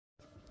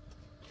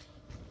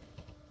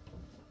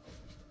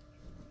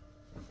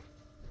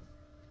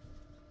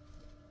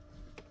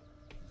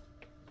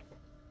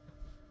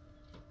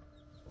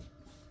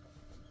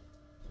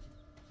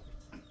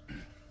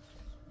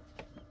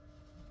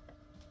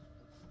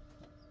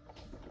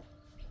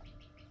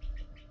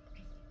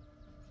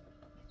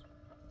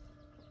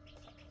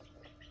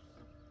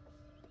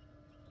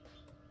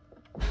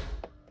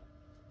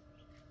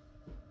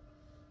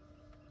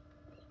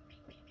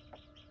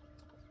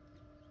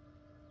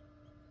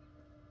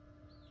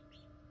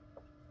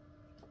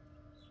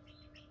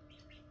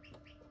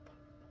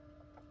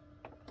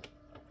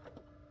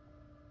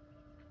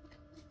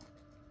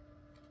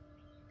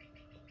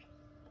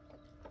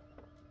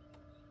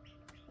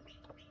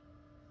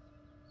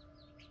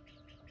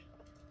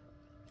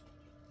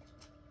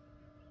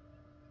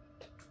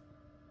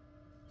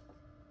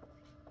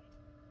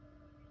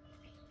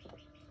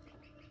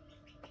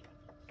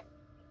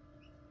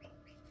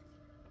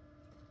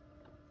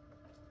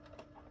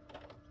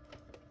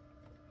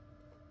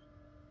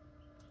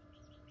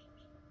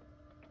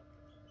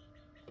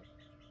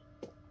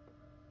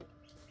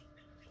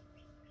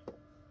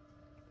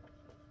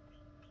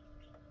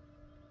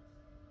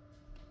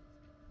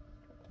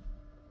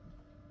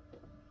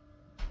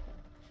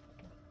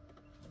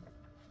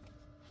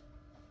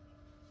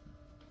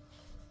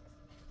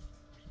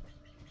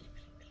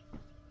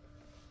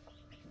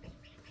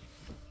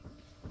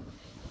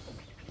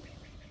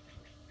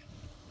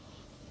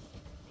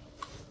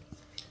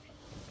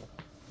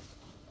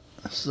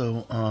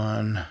So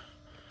on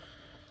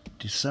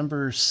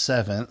December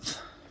 7th,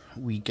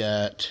 we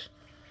got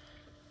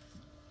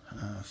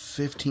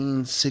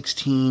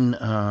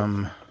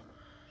 16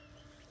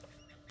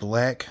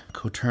 black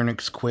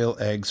Coturnix quail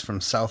eggs from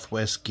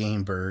Southwest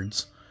Game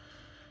Birds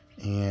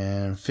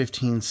and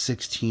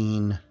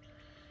 16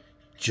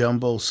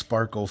 jumbo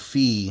sparkle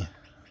fee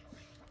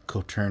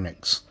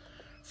Coturnix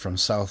from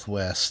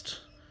Southwest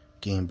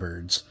Game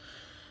Birds.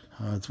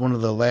 It's one of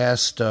the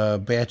last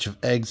batch of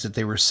eggs that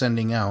they were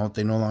sending out.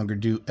 They no longer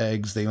do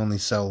eggs, they only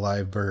sell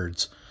live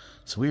birds.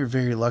 So we were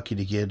very lucky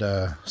to get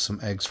some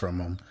eggs from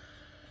them.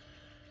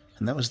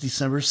 And that was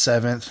December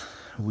 7th.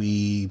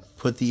 We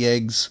put the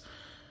eggs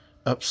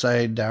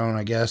upside down,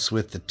 I guess,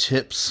 with the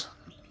tips,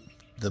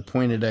 the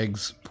pointed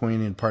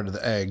part of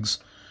the eggs,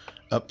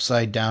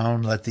 upside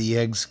down, let the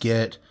eggs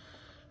get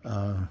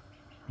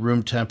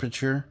room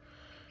temperature.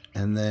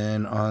 And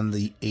then on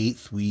the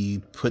 8th, we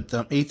put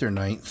them, 8th or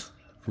 9th,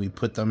 we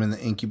put them in the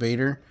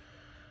incubator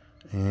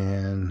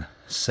and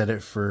set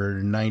it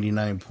for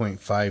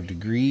 99.5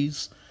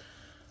 degrees,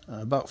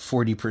 about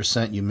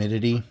 40%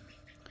 humidity.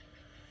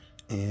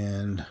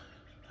 And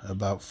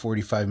about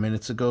 45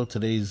 minutes ago,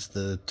 today's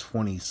the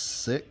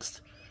 26th,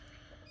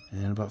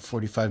 and about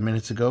 45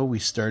 minutes ago we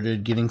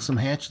started getting some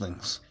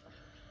hatchlings.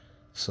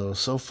 So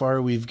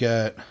far we've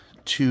got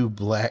 2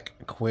 black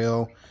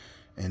quail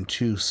and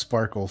 2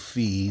 sparkle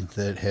fee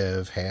that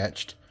have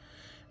hatched.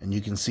 And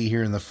you can see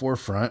here in the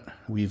forefront,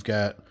 we've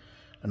got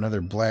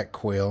another black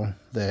quail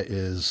that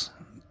is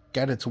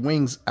got its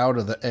wings out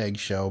of the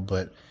eggshell,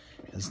 but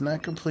is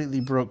not completely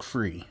broke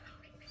free.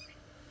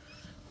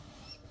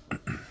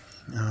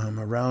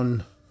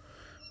 Around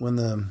when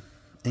the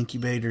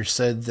incubator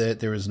said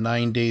that there was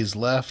 9 days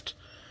left,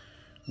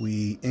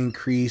 we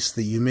increased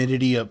the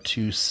humidity up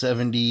to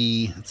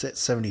 70, it's at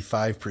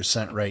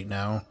 75% right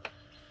now.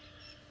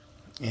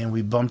 And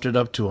we bumped it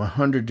up to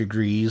 100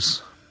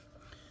 degrees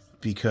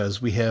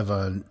because we have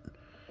a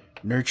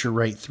Nurture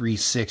Right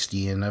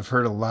 360, and I've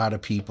heard a lot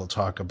of people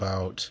talk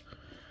about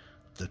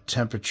the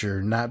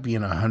temperature not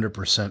being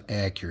 100%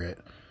 accurate.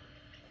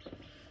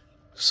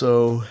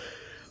 So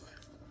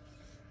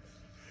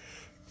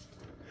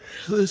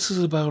this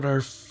is about our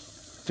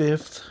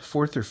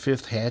 4th or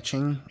 5th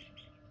hatching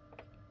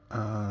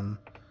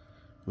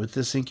with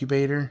this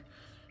incubator.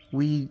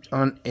 We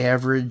on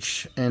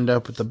average end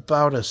up with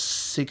about a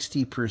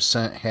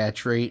 60%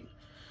 hatch rate.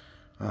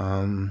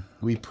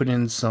 We put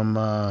in some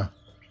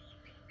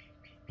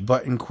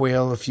button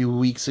quail a few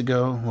weeks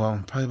ago.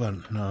 Well, probably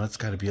about, no, it's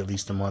got to be at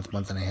least a month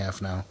and a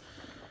half now.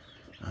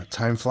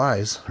 Time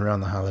flies around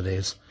the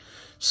holidays.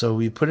 So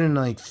we put in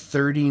like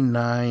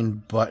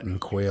 39 button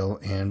quail,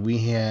 and we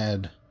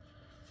had,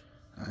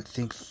 I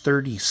think,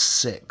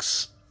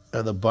 36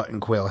 of the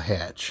button quail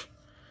hatch.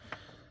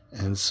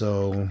 And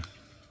so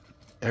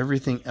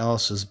everything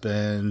else has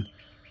been,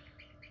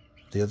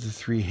 the other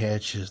 4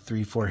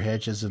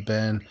 hatches have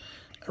been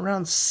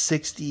around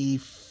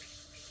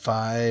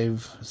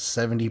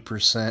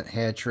 65-70%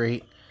 hatch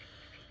rate.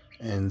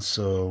 And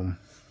so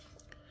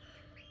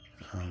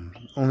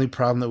only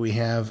problem that we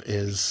have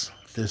is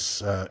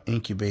this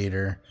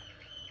incubator.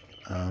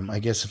 I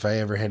guess if I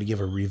ever had to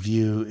give a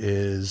review,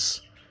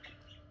 is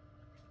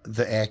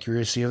the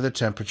accuracy of the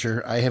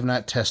temperature. I have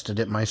not tested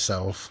it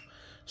myself,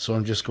 so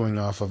I'm just going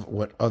off of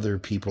what other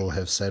people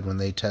have said when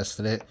they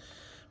tested it.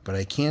 But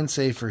I can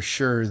say for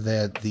sure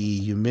that the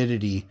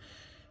humidity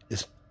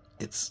is,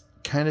 it's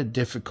kind of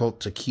difficult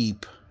to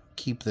keep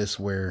this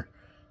where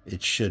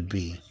it should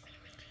be.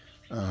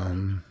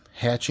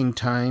 Hatching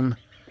time,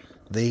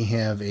 they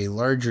have a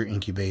larger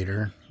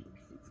incubator,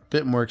 a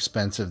bit more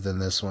expensive than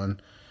this one,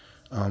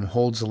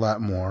 holds a lot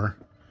more,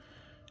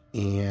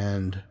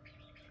 and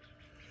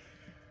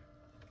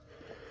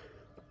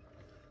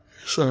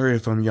sorry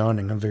if I'm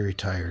yawning, I'm very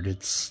tired.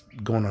 It's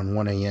going on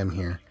 1 a.m.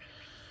 here.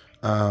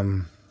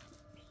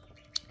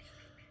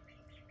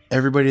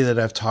 Everybody that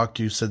I've talked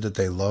to said that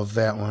they love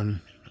that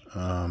one.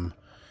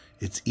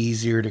 It's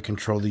easier to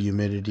control the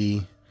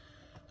humidity.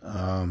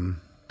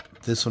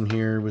 This one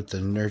here with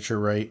the Nurture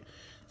Right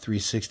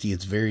 360,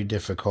 it's very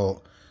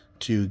difficult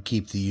to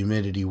keep the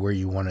humidity where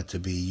you want it to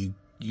be.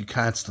 You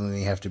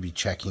constantly have to be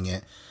checking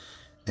it.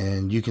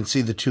 And you can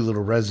see the 2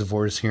 little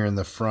reservoirs here in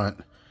the front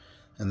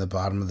and the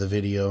bottom of the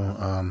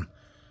video.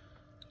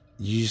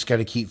 You just got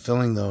to keep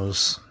filling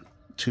those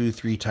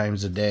 2-3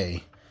 times a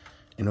day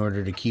in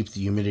order to keep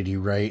the humidity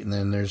right. And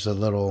then there's a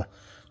little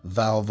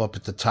valve up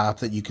at the top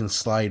that you can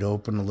slide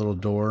open, a little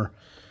door.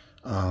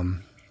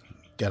 Got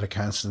to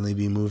constantly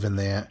be moving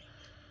that.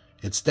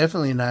 It's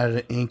definitely not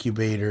an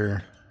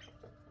incubator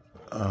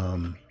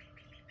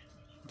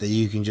that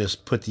you can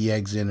just put the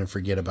eggs in and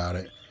forget about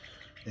it.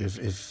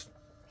 If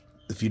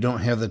you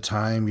don't have the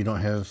time, you don't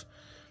have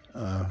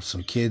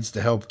some kids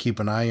to help keep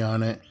an eye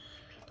on it,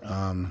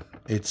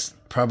 it's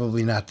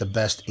probably not the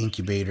best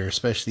incubator,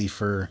 especially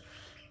for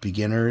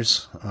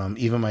beginners.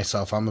 Even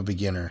myself, I'm a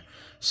beginner,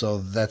 so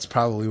that's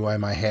probably why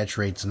my hatch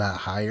rate's not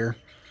higher.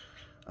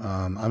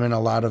 I'm in a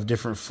lot of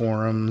different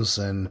forums,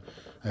 and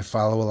I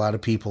follow a lot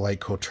of people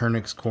like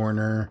Coturnix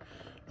Corner,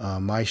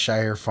 My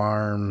Shire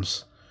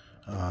Farms,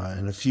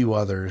 and a few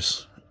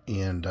others.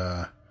 And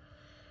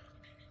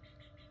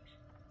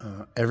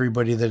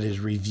everybody that has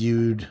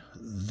reviewed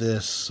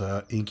this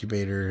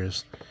incubator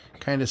has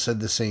kind of said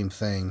the same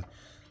thing,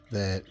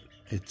 that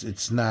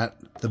it's not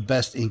the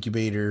best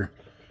incubator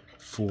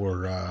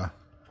for a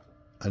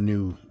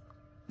new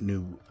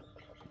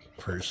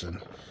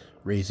person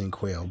raising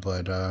quail,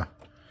 but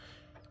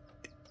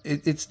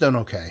it's done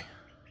okay.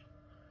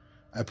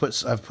 I've put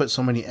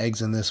so many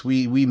eggs in this.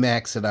 We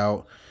max it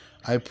out.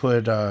 I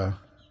put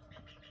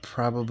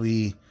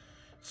probably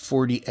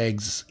 40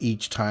 eggs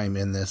each time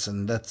in this,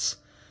 and that's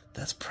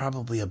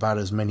probably about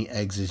as many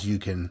eggs as you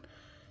can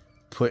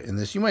put in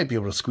this. You might be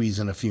able to squeeze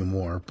in a few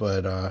more,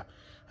 but I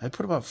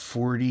put about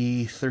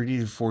 30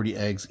 to 40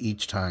 eggs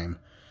each time,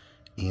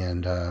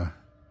 and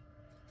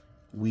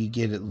we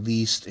get at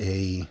least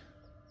I'd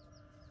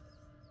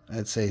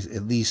say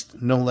at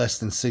least no less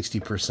than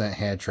 60%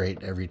 hatch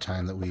rate every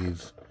time that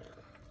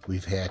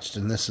we've hatched.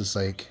 And this is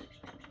like,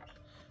 I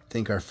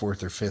think, our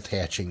 4th or 5th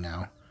hatching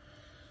now.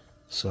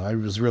 So I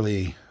was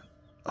really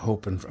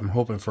I'm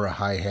hoping for a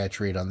high hatch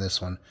rate on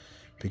this one,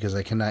 because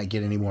I cannot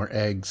get any more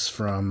eggs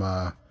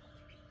from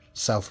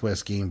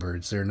Southwest Game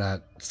Birds. They're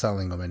not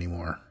selling them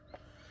anymore.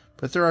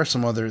 But there are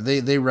some other,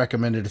 they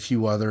recommended a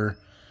few other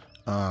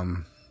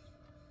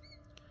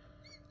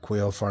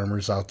quail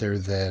farmers out there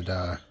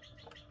that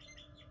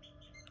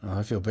oh,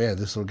 I feel bad.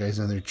 This little guy's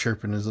in there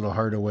chirping his little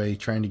heart away,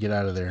 trying to get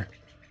out of there.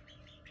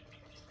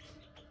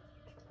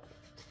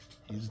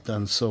 He's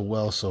done so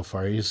well so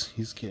far.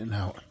 He's getting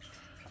out.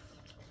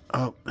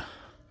 Oh,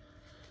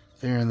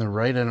 there on the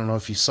right. I don't know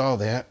if you saw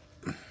that.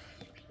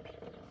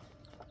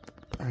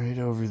 Right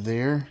over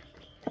there.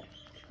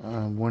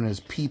 One is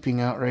peeping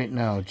out right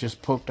now.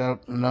 Just poked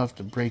out enough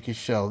to break his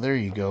shell. There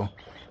you go.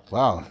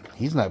 Wow,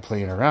 he's not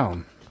playing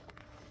around.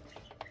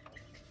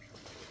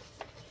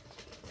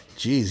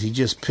 Jeez, he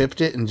just pipped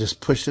it and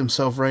just pushed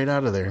himself right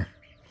out of there.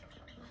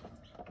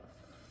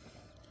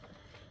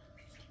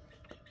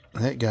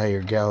 That guy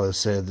or gal has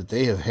said that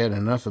they have had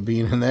enough of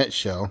being in that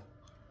shell.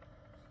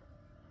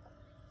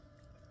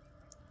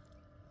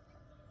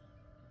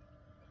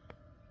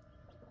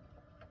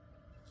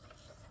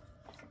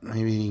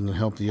 Maybe he can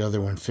help the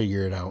other one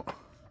figure it out.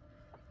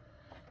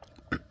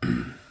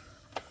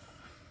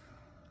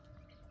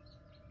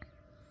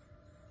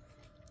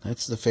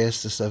 That's the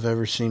fastest I've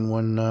ever seen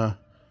one come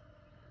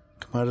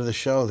out of the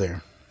shell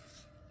there.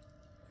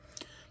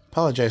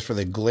 Apologize for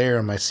the glare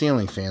on my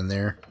ceiling fan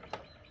there.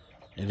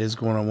 It is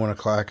going on 1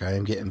 o'clock. I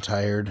am getting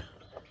tired.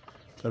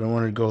 But I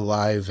wanted to go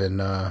live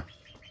and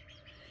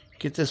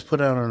get this put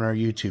out on our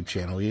YouTube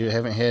channel. We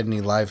haven't had any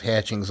live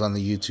hatchings on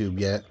the YouTube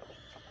yet.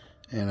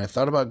 And I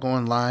thought about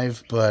going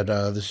live, but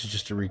this is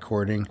just a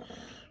recording.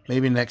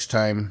 Maybe next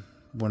time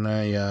when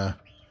I've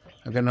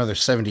got another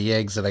 70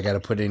 eggs that I got to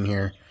put in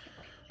here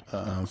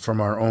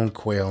from our own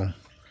quail.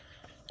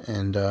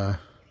 And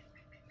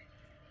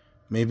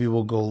maybe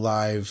we'll go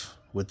live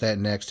with that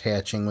next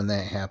hatching when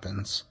that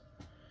happens.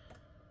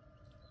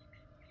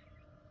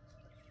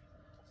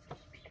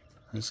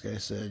 This guy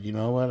said, you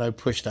know what, I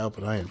pushed out,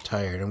 but I am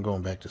tired. I'm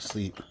going back to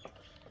sleep.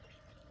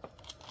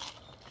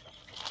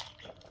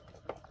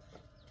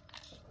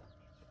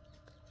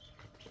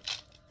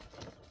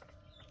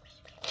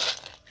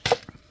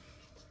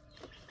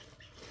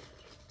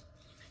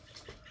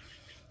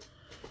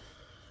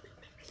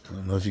 I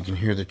don't know if you can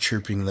hear the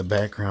chirping in the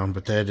background,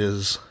 but that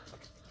is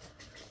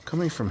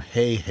coming from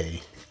Hey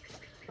Hey.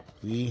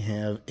 We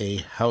have a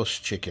house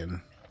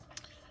chicken.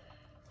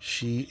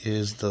 She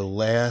is the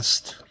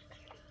last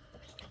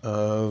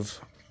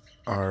of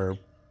our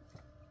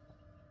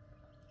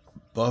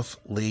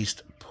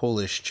buff-laced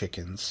Polish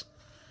chickens.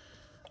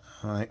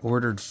 I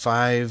ordered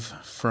 5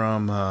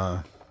 from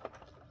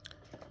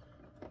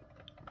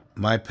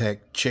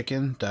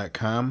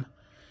mypetchicken.com,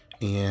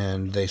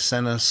 and they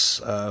sent us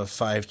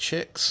 5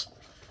 chicks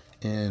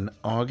in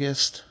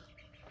August.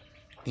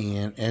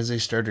 And as they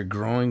started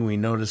growing, we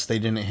noticed they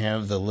didn't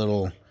have the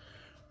little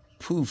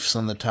poofs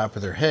on the top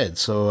of their head.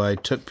 So I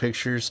took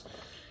pictures,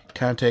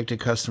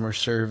 contacted customer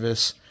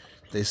service.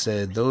 They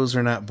said, those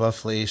are not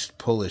buff-laced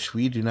Polish.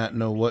 We do not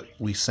know what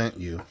we sent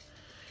you.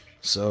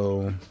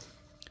 So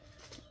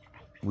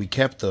we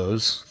kept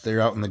those.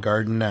 They're out in the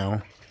garden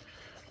now.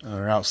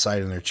 Or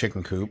outside in their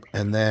chicken coop.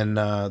 And then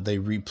they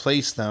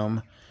replaced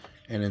them.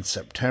 And in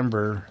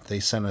September,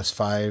 they sent us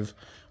 5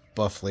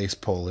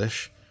 buff-laced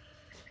Polish.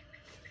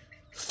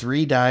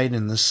 3 died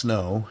in the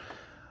snow.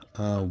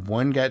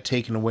 1 got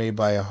taken away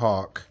by a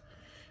hawk.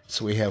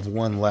 So we have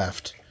 1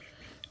 left.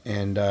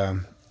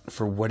 And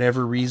for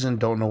whatever reason,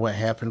 don't know what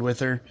happened with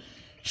her.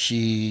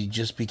 She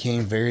just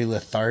became very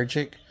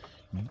lethargic.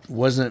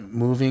 Wasn't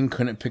moving,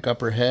 couldn't pick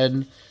up her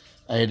head.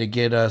 I had to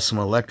get some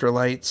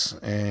electrolytes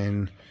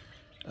and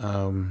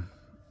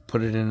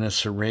put it in a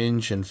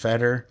syringe and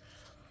fed her.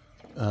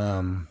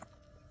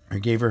 I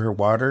gave her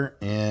water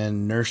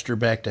and nursed her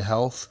back to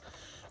health.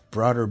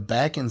 Brought her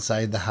back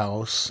inside the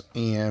house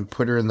and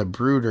put her in the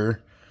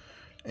brooder.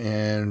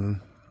 And,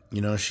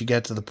 you know, she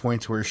got to the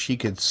point where she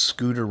could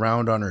scoot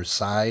around on her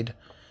side.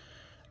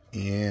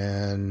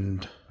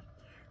 and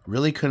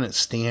really couldn't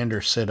stand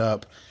or sit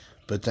up.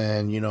 But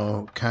then, you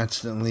know,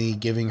 constantly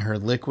giving her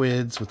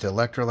liquids with the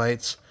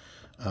electrolytes.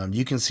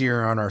 You can see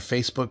her on our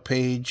Facebook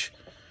page,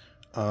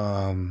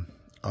 on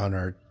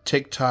our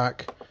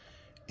TikTok,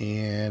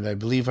 and I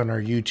believe on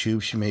our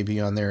YouTube. She may be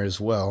on there as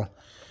well.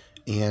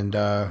 And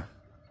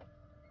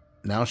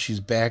now she's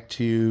back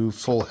to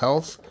full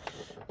health.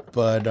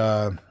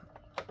 But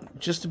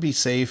just to be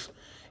safe,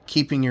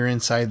 keeping her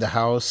inside the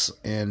house.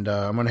 And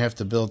I'm going to have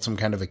to build some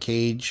kind of a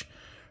cage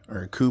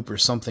or a coop or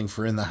something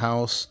for in the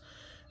house.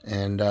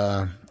 And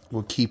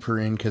we'll keep her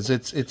in because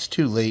it's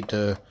too late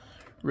to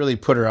really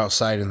put her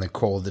outside in the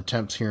cold. The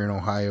temps here in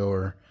Ohio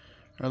are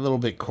a little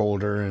bit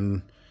colder,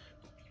 and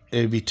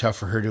it'd be tough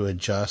for her to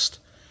adjust.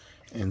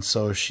 And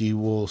so she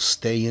will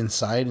stay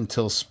inside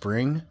until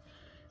spring,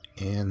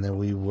 and then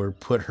we will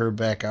put her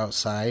back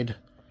outside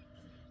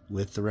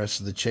with the rest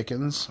of the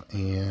chickens.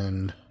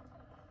 And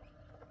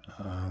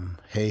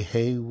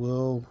Hey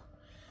will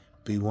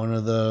be one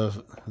of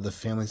the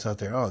families out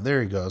there. Oh,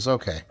 there he goes.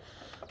 Okay.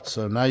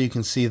 So now you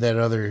can see that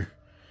other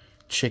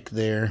chick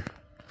there,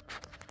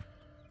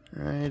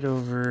 right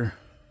over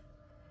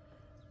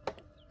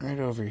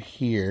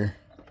here,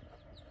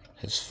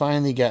 has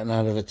finally gotten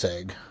out of its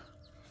egg.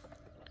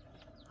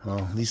 Well,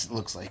 at least it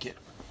looks like it.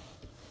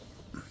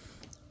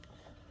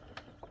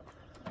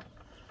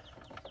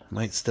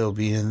 Might still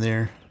be in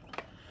there.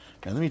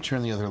 Now let me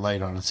turn the other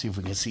light on and see if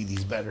we can see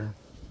these better.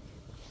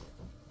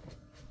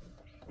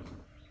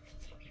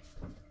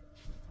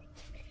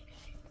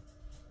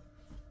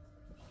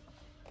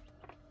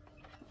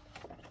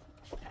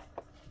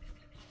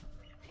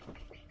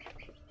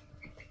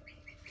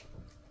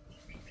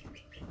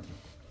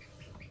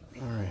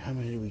 Alright, how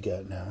many do we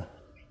got now?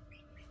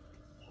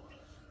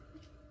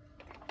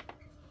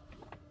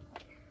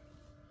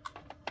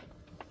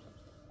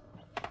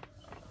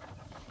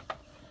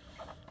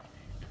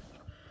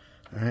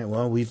 Alright,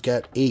 well, we've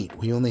got 8.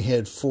 We only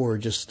had 4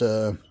 just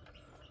a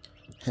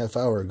half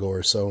hour ago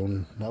or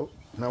so. Now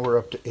we're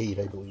up to 8,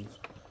 I believe.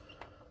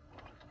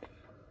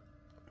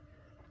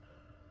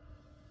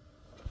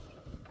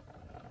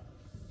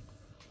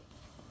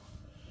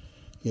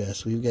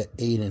 Yes, we've got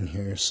 8 in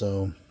here,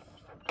 so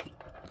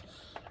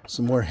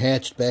some more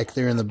hatched back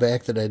there in the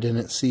back that I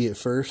didn't see at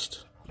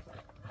first.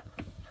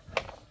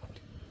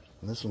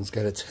 And this one's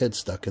got its head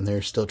stuck in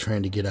there, still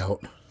trying to get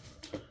out.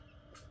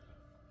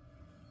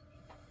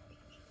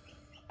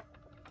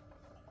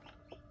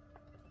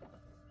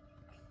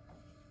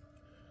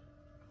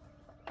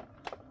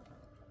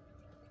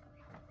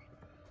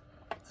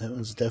 That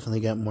one's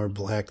definitely got more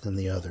black than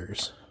the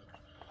others.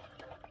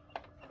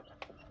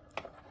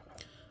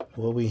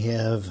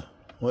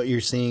 What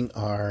you're seeing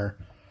are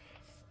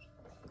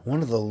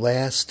one of the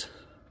last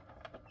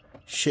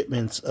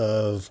shipments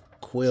of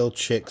quail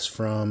chicks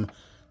from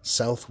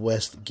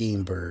Southwest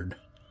Game Bird.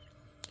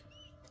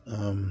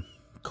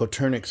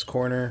 Koternick's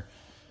Corner.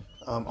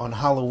 On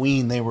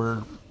Halloween, they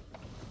were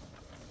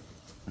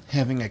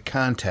having a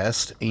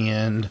contest,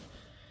 and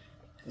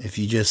if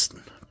you just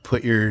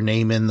put your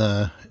name in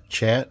the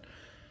chat,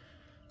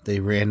 they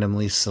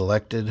randomly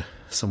selected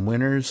some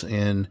winners,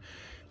 and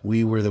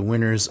we were the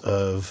winners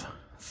of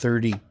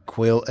 30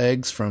 quail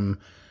eggs from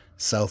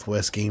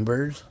Southwest Game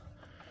Birds.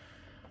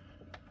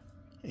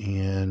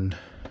 And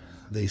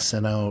they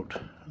sent out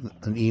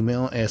an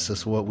email, asked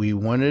us what we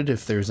wanted,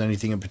 if there's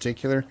anything in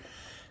particular.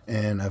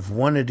 And I've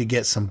wanted to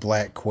get some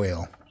black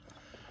quail.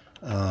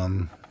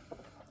 And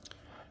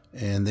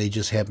they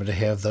just happened to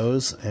have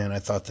those, and I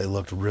thought they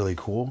looked really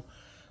cool.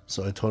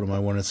 So I told them I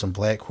wanted some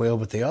black quail,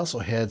 but they also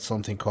had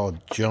something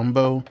called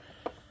Jumbo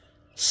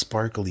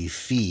Sparkly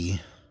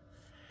Fee.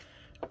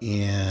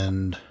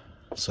 And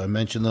so I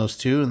mentioned those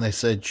two, and they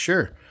said,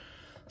 sure.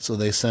 So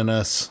they sent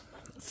us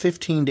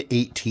 15 to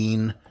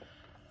 18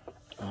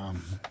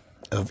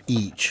 of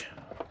each.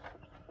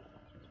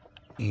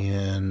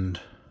 And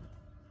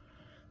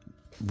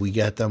we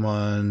got them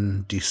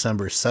on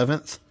December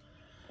 7th.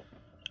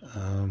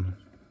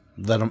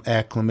 Let them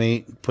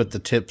acclimate, put the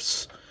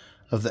tips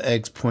of the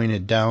eggs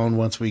pointed down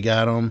once we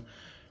got them.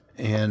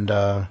 And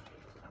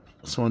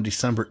so on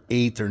December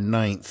 8th or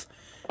 9th,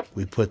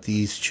 we put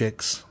these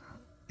chicks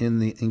in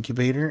the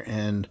incubator,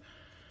 and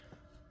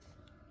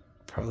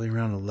probably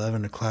around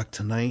 11 o'clock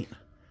tonight,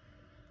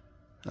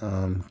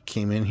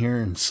 came in here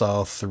and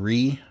saw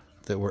 3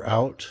 that were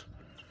out.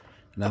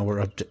 Now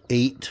we're up to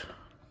 8.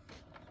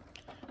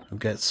 I've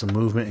got some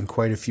movement and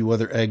quite a few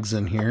other eggs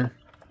in here.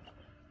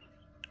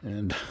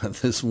 And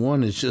this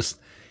one is just,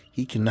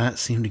 he cannot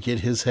seem to get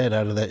his head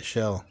out of that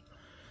shell.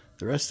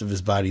 The rest of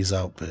his body's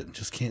out, but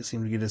just can't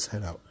seem to get his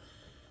head out.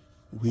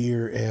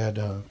 We're at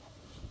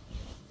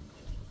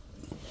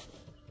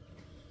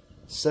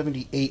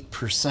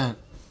 78%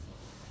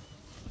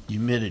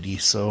 humidity,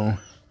 so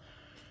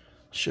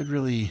should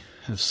really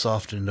have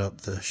softened up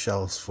the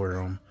shells for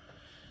them.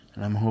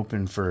 And I'm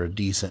hoping for a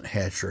decent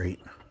hatch rate.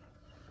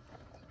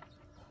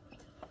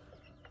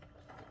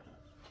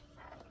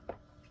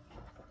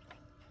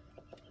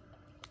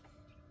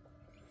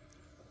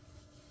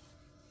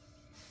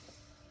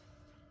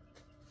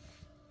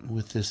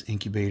 with this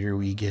incubator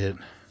we get,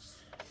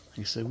 like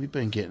I said, we've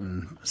been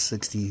getting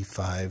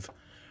 65%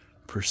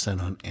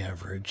 on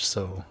average,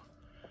 so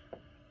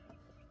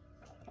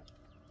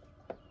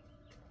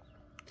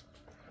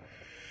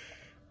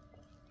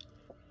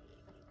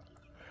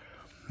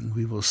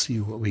we will see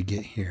what we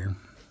get here.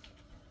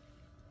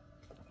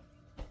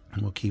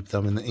 And we'll keep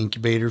them in the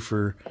incubator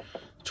for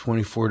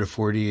 24 to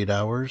 48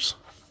 hours.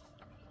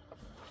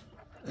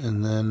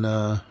 And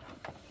then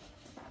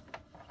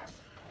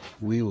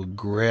we will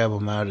grab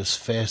them out as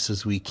fast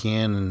as we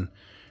can and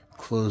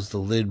close the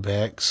lid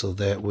back so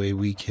that way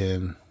we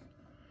can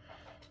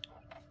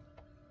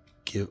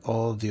give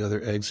all of the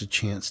other eggs a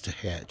chance to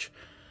hatch.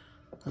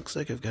 Looks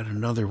like I've got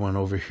another one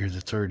over here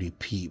that's already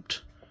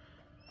peeped.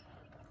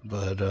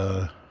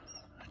 But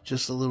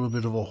just a little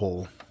bit of a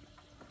hole.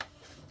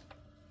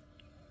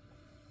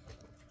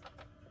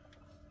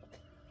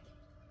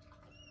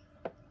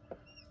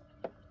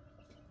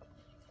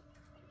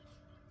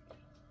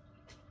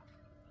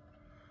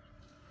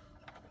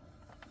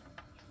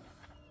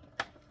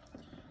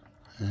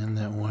 And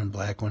that one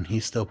black one,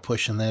 he's still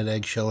pushing that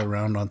eggshell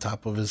around on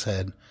top of his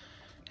head.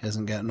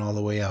 Hasn't gotten all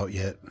the way out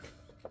yet.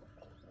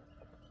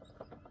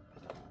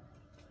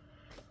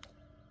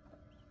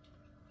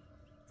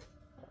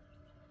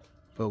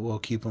 But we'll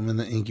keep them in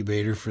the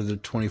incubator for the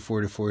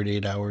 24 to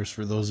 48 hours.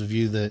 For those of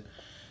you that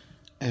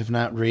have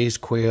not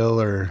raised quail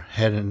or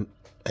had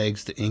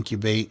eggs to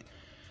incubate,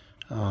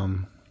 you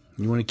want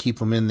to keep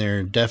them in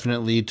there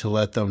definitely to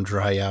let them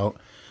dry out,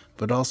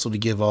 but also to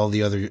give all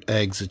the other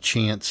eggs a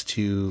chance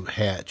to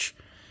hatch.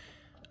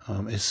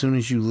 As soon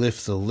as you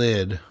lift the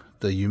lid,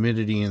 the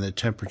humidity and the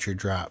temperature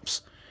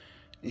drops.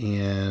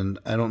 And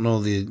I don't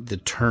know the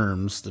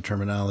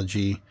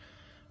terminology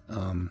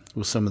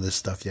with some of this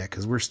stuff yet,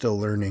 because we're still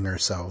learning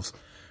ourselves.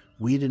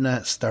 We did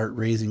not start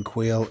raising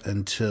quail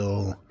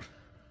until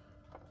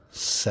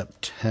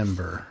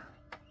September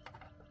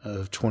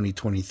of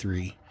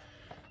 2023.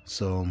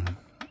 So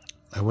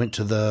I went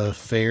to the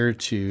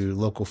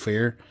local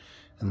fair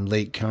in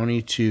Lake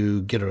County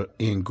to get an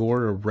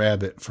Angora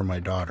rabbit for my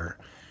daughter.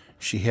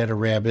 She had a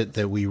rabbit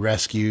that we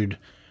rescued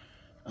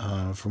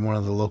from one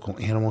of the local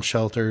animal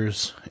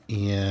shelters,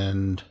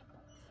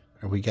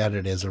 or we got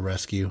it as a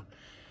rescue.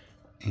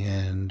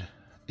 And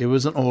it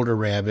was an older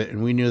rabbit,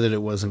 and we knew that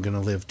it wasn't going to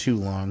live too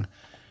long.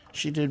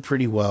 She did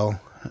pretty well,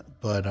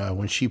 but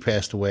when she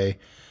passed away,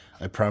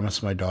 I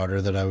promised my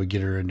daughter that I would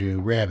get her a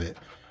new rabbit.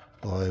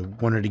 Well, I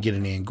wanted to get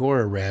an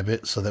Angora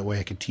rabbit so that way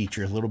I could teach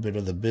her a little bit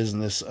of the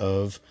business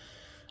of,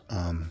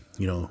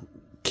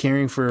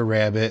 caring for a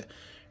rabbit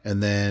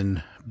and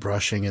then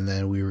brushing, and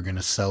then we were going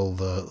to sell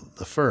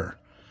the fur.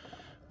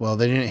 Well,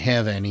 they didn't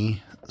have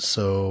any,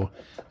 so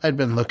I'd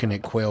been looking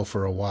at quail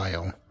for a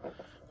while.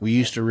 We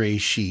used to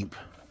raise sheep,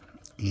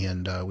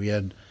 and we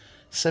had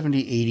 70,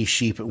 80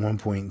 sheep at one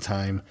point in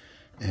time,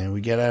 and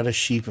we got out of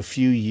sheep a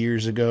few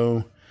years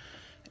ago,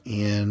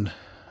 and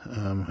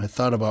I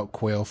thought about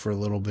quail for a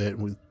little bit.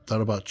 We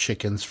thought about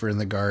chickens for in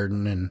the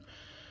garden,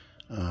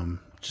 and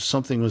just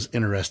something was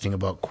interesting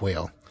about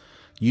quail.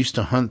 Used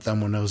to hunt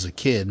them when I was a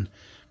kid,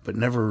 but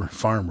never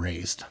farm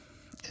raised.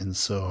 And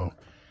so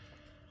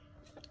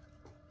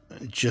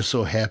it just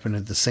so happened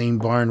at the same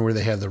barn where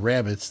they had the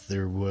rabbits,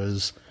 there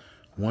was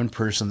one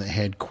person that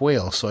had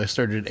quail. So I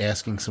started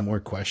asking some more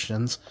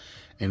questions,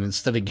 and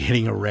instead of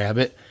getting a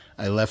rabbit,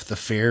 I left the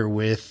fair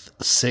with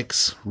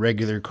 6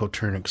 regular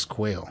Coturnix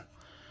quail.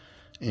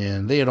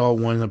 And they had all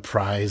won the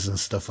prize and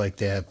stuff like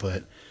that,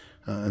 but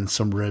and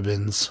some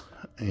ribbons,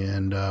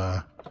 and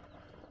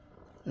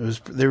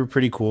they were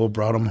pretty cool.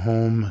 Brought them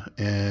home,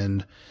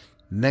 and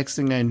next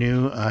thing I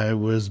knew, I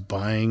was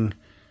buying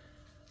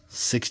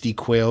 60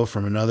 quail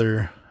from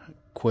another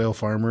quail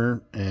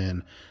farmer,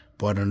 and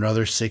bought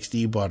another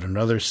 60, bought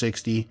another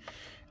 60,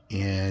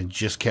 and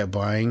just kept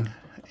buying.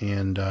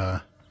 And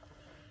now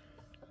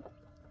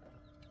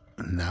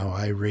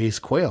I raise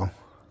quail.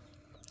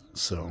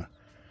 So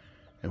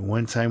at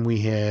one time we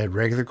had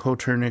regular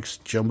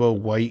Coturnix, jumbo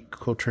white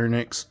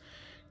Coturnix,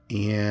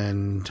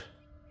 and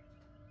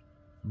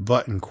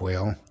button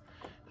quail.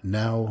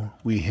 Now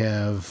we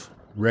have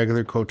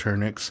regular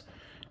Coturnix,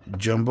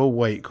 jumbo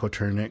white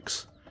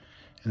Coturnix,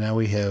 and now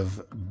we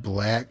have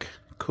black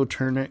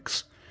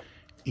Coturnix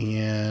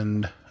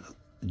and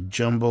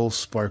jumbo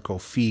sparkle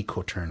fee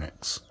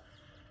Coturnix.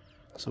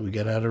 So we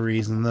got out of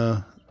raising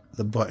the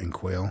button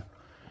quail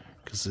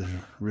because they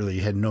really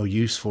had no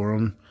use for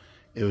them.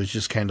 It was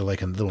just kind of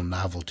like a little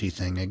novelty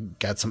thing. I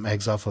got some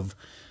eggs off of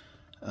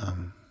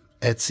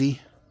Etsy.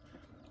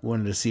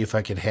 Wanted to see if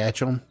I could hatch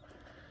them,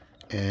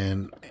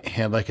 and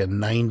had like a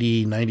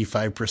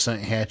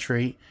 90-95% hatch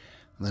rate.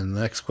 And then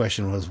the next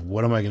question was,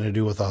 what am I going to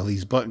do with all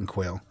these button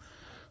quail?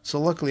 So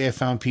luckily I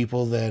found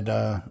people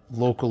that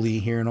locally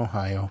here in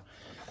Ohio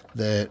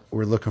that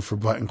were looking for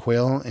button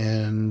quail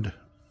and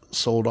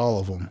sold all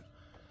of them.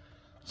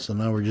 So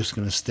now we're just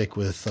going to stick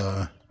with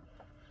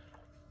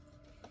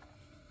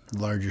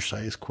larger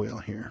size quail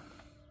here.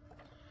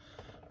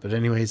 But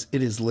anyways,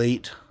 it is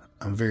late.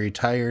 I'm very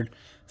tired.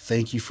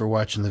 Thank you for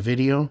watching the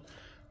video.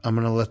 I'm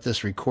going to let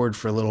this record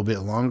for a little bit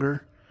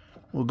longer.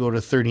 we'll go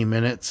to 30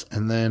 minutes,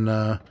 and then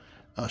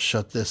I'll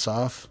shut this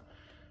off,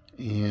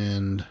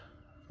 and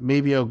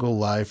maybe I'll go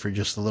live for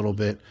just a little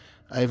bit.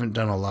 I haven't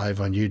done a live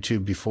on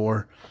YouTube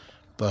before,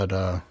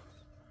 but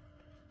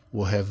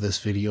we'll have this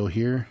video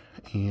here,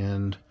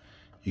 and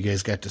you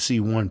guys got to see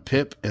one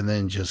pip and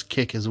then just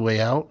kick his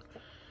way out.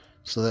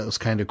 So that was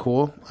kind of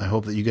cool. I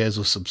hope that you guys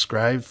will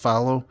subscribe,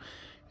 follow,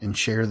 and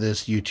share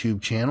this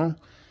YouTube channel,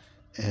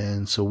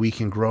 and so we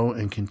can grow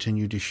and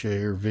continue to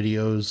share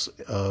videos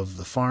of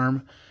the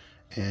farm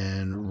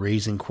and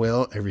raising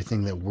quail,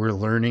 everything that we're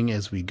learning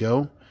as we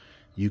go.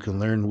 You can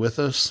learn with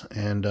us,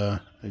 and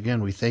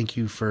again, we thank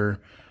you for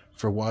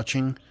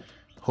watching.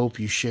 Hope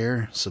you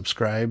share,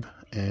 subscribe,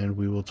 and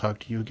we will talk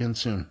to you again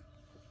soon.